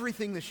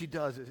everything that she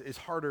does is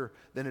harder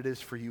than it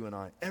is for you and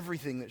I.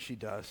 Everything that she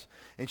does.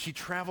 And she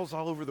travels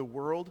all over the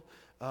world.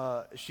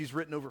 She's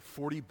written over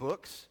 40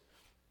 books.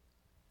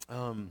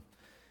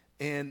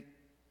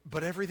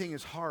 But everything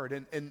is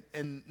hard.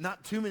 And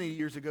not too many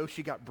years ago,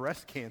 she got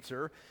breast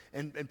cancer.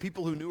 And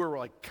people who knew her were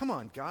like, come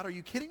on, God, are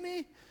you kidding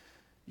me?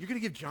 You're going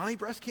to give Johnny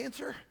breast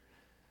cancer?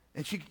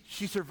 And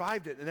she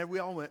survived it. And then we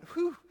all went,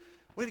 whew,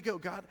 way to go,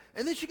 God.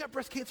 And then she got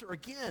breast cancer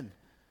again.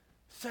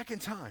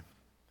 Second time.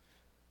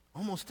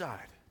 Almost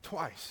died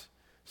twice.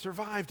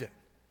 Survived it.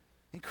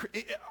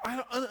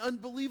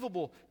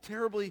 Unbelievable,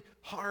 terribly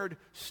hard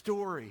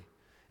story.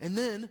 And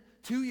then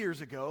 2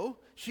 years ago,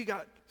 she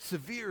got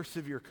severe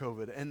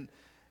COVID.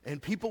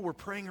 And people were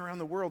praying around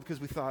the world because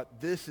we thought,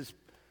 this is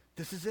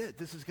it.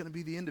 This is going to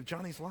be the end of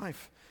Johnny's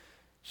life.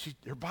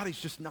 Her body's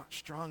just not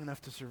strong enough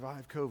to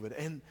survive COVID.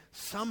 And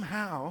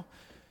somehow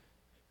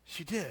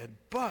she did.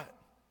 But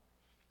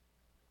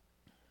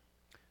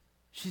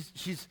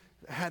she's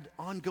had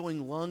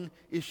ongoing lung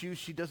issues.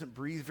 She doesn't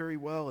breathe very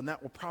well, and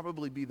that will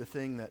probably be the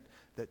thing that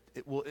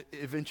it will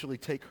eventually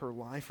take her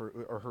life,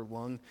 or her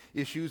lung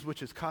issues,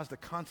 which has caused a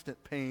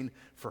constant pain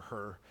for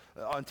her,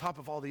 on top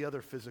of all the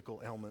other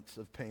physical ailments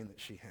of pain that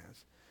she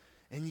has.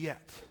 And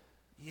yet,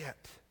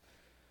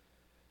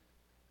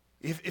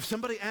 if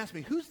somebody asked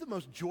me, who's the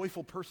most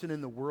joyful person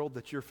in the world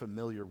that you're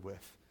familiar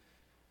with?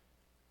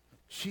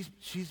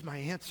 She's my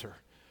answer.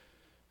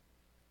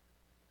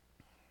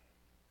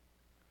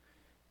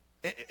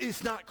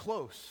 It's not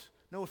close.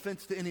 No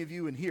offense to any of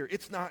you in here.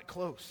 It's not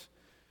close.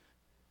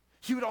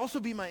 She would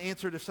also be my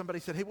answer if somebody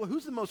said, hey, well,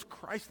 who's the most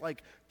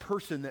Christ-like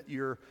person that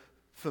you're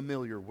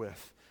familiar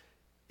with?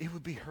 It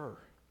would be her.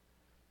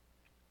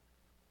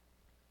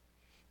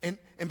 And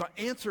my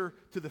answer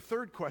to the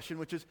third question,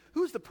 which is,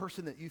 who's the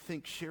person that you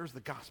think shares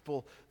the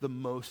gospel the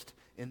most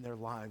in their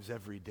lives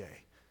every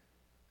day?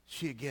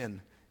 She,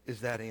 again,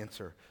 is that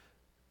answer.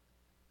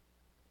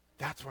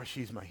 That's why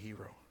she's my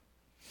hero.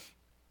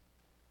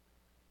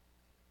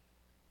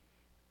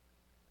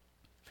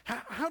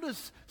 How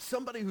does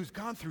somebody who's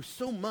gone through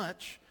so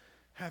much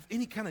have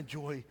any kind of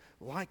joy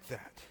like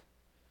that?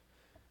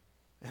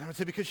 And I would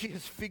say because she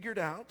has figured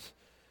out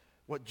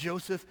what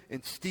Joseph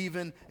and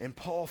Stephen and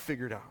Paul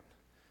figured out.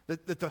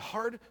 That the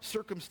hard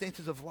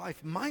circumstances of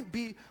life might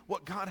be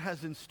what God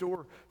has in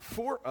store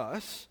for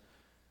us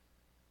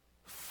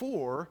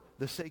for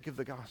the sake of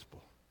the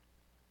gospel.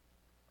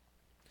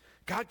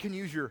 God can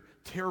use your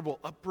terrible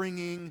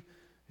upbringing,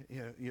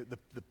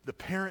 the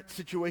parent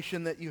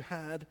situation that you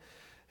had,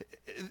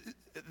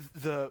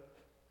 the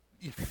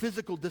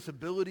physical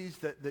disabilities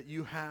that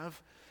you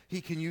have. He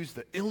can use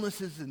the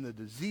illnesses and the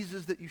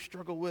diseases that you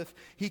struggle with.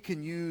 He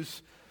can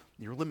use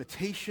your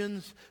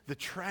limitations, the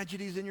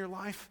tragedies in your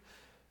life.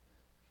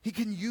 He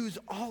can use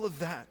all of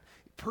that,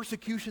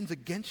 persecutions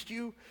against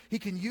you. He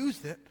can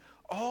use it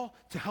all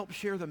to help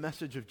share the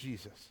message of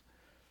Jesus.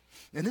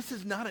 And this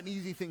is not an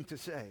easy thing to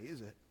say,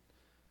 is it?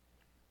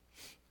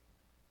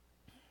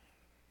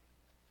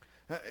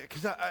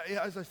 Because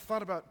as I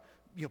thought about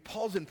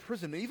Paul's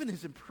imprisonment, even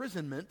his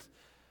imprisonment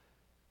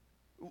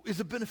is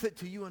a benefit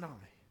to you and I.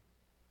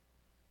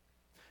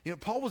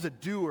 Paul was a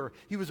doer.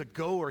 He was a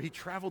goer. He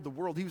traveled the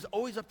world. He was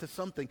always up to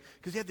something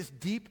because he had this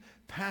deep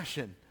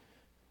passion.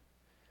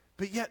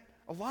 But yet,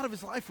 a lot of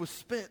his life was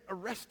spent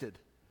arrested,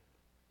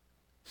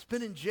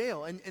 spent in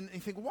jail. And you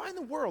think, why in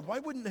the world? Why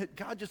wouldn't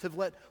God just have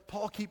let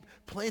Paul keep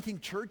planting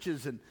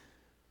churches? And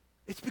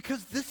it's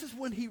because this is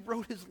when he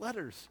wrote his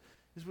letters.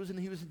 This was when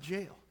he was in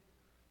jail.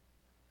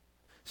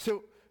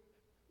 So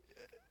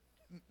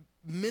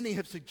many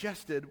have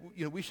suggested,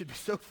 we should be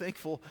so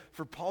thankful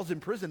for Paul's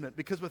imprisonment,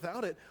 because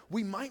without it,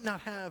 we might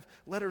not have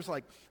letters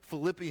like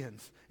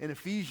Philippians and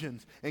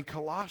Ephesians and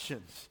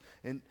Colossians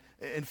and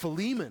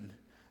Philemon.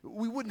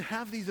 We wouldn't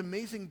have these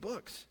amazing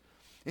books.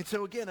 And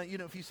so again,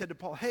 if you said to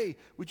Paul, hey,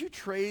 would you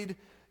trade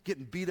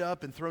getting beat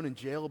up and thrown in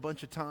jail a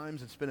bunch of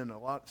times and spending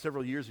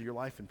several years of your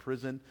life in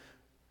prison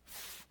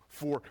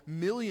for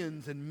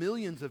millions and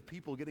millions of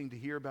people getting to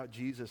hear about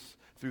Jesus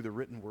through the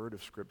written word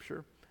of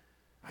Scripture?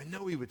 I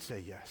know he would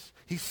say yes.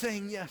 He's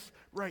saying yes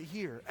right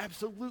here.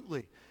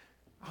 Absolutely.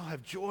 I'll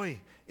have joy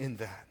in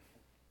that.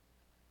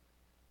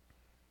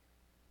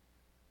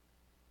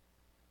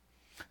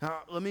 Now,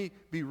 let me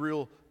be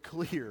real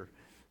clear.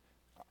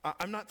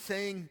 I'm not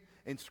saying,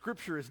 and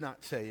Scripture is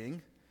not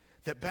saying,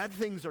 that bad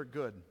things are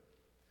good.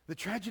 The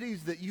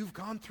tragedies that you've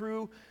gone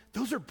through,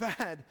 those are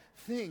bad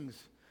things.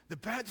 The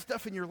bad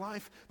stuff in your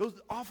life, those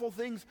awful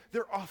things,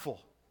 they're awful.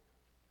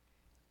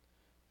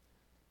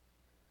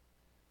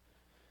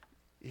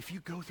 If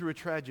you go through a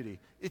tragedy,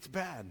 it's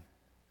bad.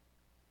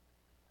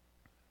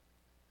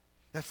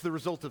 That's the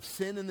result of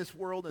sin in this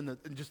world and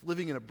just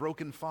living in a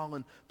broken,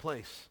 fallen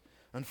place.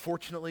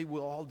 Unfortunately,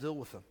 we'll all deal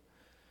with them.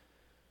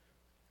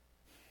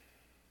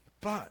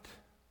 But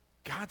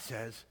God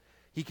says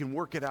he can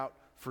work it out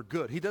for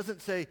good. He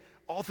doesn't say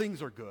all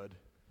things are good,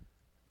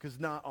 because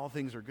not all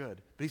things are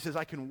good. But he says,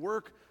 I can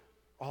work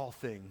all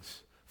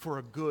things for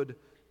a good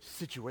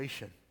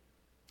situation.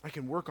 I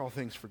can work all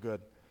things for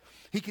good.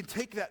 He can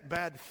take that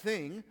bad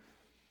thing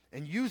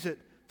and use it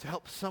to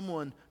help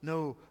someone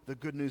know the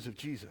good news of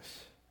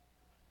Jesus.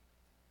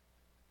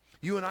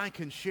 You and I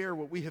can share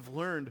what we have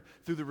learned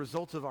through the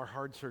results of our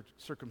hard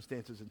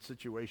circumstances and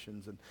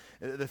situations and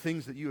the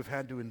things that you have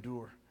had to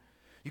endure.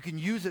 You can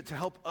use it to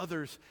help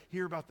others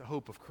hear about the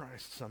hope of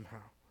Christ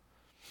somehow.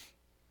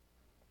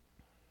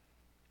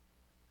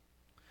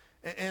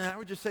 And I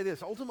would just say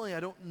this. Ultimately, I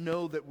don't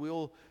know that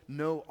we'll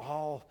know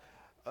all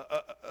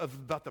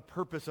about the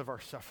purpose of our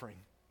suffering.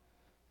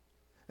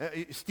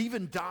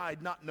 Stephen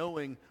died not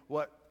knowing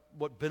what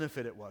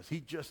benefit it was. He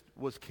just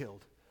was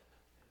killed.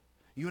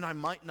 You and I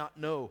might not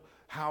know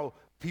how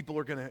people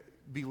are going to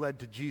be led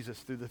to Jesus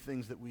through the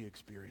things that we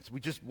experience.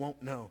 We just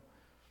won't know.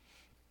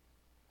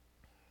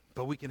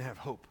 But we can have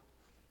hope.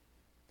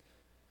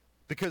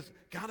 Because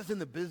God is in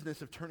the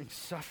business of turning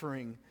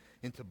suffering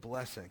into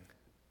blessing.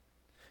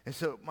 And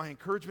so my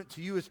encouragement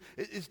to you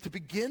is to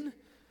begin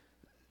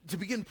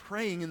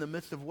praying in the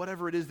midst of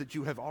whatever it is that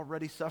you have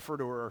already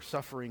suffered or are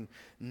suffering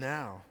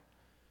now.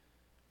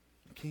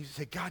 Can you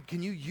say, God,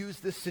 can you use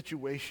this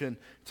situation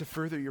to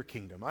further your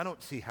kingdom? I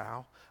don't see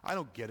how. I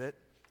don't get it.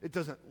 It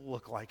doesn't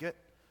look like it.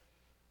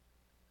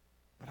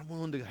 But I'm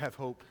willing to have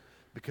hope,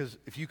 because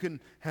if you can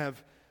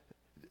have,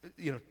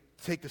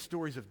 take the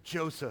stories of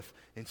Joseph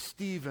and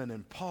Stephen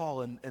and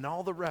Paul and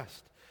all the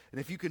rest, and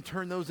if you can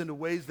turn those into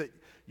ways that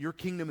your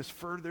kingdom is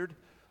furthered,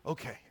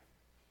 okay.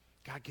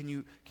 God, can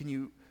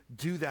you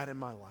do that in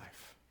my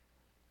life?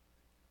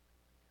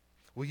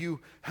 Will you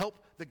help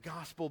the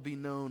gospel be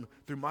known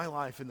through my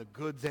life in the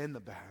goods and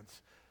the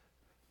bads?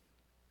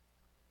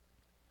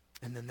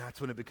 And then that's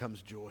when it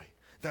becomes joy.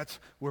 That's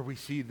where we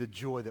see the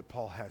joy that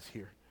Paul has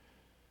here.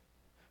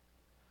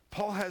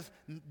 Paul has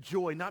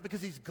joy not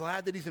because he's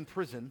glad that he's in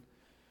prison.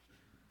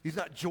 He's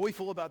not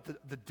joyful about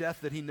the death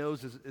that he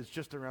knows is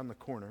just around the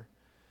corner.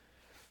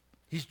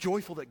 He's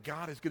joyful that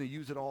God is going to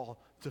use it all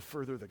to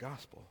further the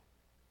gospel,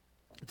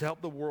 to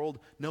help the world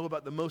know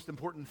about the most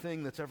important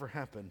thing that's ever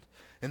happened,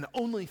 and the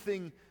only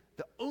thing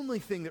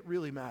that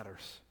really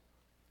matters,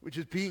 which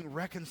is being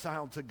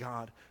reconciled to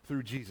God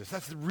through Jesus.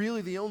 That's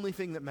really the only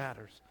thing that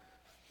matters.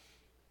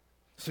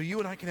 So you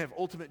and I can have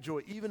ultimate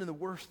joy even in the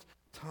worst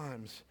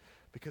times,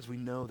 because we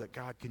know that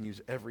God can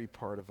use every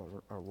part of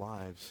our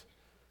lives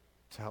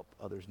to help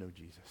others know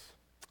Jesus.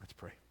 Let's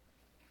pray.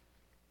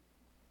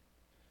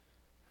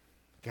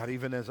 God,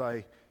 even as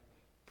I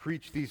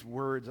preach these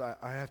words, I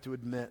have to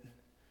admit,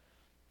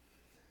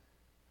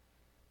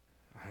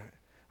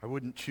 I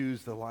wouldn't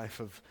choose the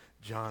life of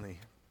Johnny.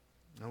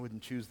 I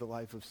wouldn't choose the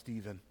life of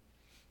Stephen.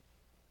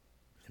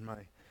 In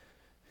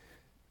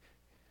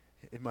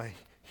my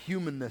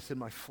humanness, in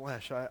my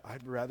flesh,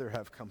 I'd rather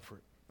have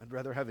comfort. I'd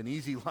rather have an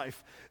easy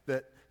life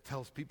that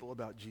tells people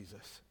about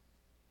Jesus.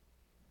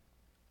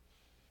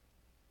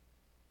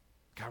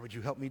 God, would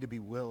you help me to be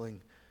willing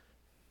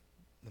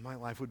that my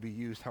life would be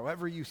used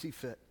however you see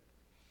fit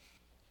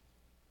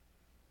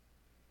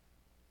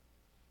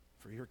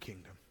for your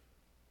kingdom,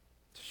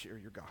 to share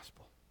your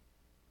gospel.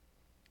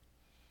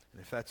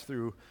 And if that's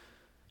through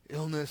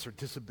illness or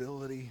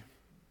disability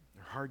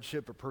or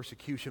hardship or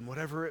persecution,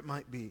 whatever it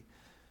might be,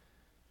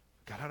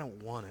 God, I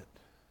don't want it.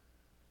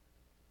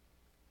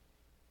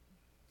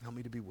 Help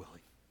me to be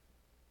willing.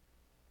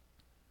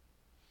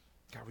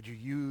 God, would you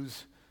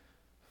use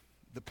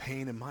the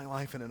pain in my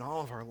life and in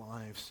all of our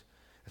lives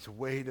as a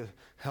way to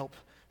help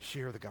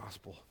share the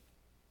gospel?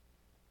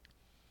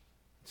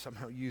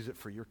 Somehow use it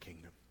for your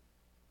kingdom.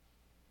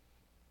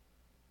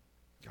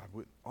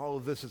 God, all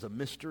of this is a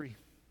mystery.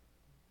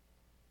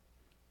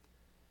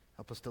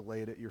 Help us to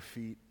lay it at your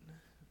feet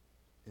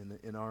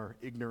in our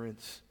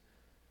ignorance,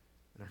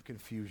 in our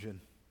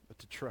confusion, but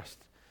to trust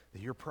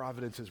that your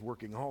providence is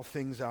working all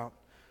things out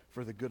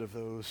for the good of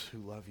those who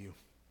love you,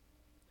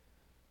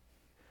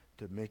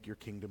 to make your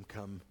kingdom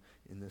come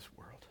in this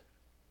world.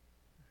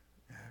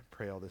 I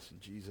pray all this in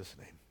Jesus'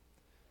 name.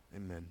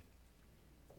 Amen.